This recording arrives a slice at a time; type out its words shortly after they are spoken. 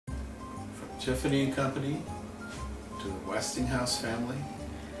Tiffany and Company, to the Westinghouse family,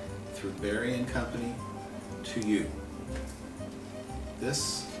 through Barry and Company, to you.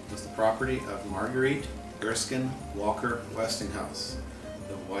 This was the property of Marguerite Erskine Walker Westinghouse,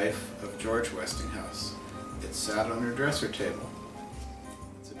 the wife of George Westinghouse. It sat on her dresser table.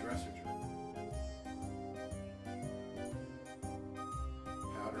 It's a dresser drawer.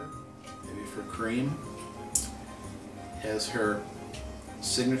 Powder, maybe for cream. Has her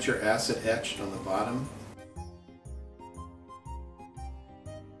signature acid etched on the bottom.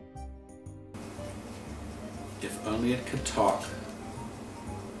 If only it could talk.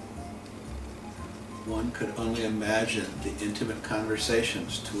 One could only imagine the intimate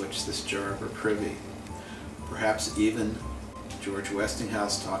conversations to which this jar were privy. Perhaps even George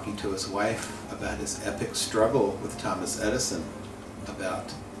Westinghouse talking to his wife about his epic struggle with Thomas Edison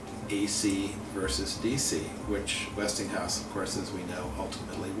about AC versus DC, which Westinghouse, of course, as we know,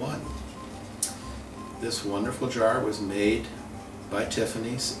 ultimately won. This wonderful jar was made by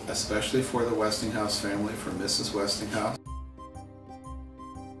Tiffany, especially for the Westinghouse family, for Mrs. Westinghouse.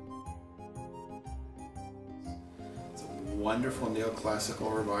 It's a wonderful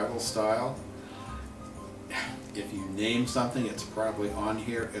neoclassical revival style. If you name something, it's probably on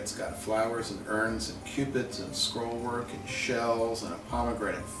here. It's got flowers and urns and cupids and scrollwork and shells and a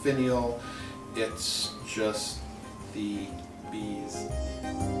pomegranate finial. It's just the bees.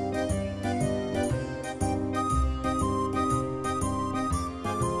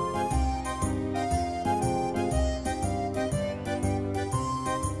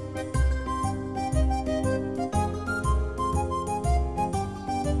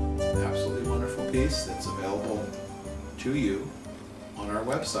 Absolutely wonderful piece that's available to you on our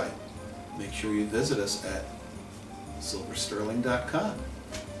website. Make sure you visit us at silversterling.com.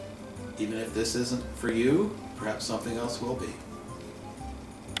 Even if this isn't for you, perhaps something else will be.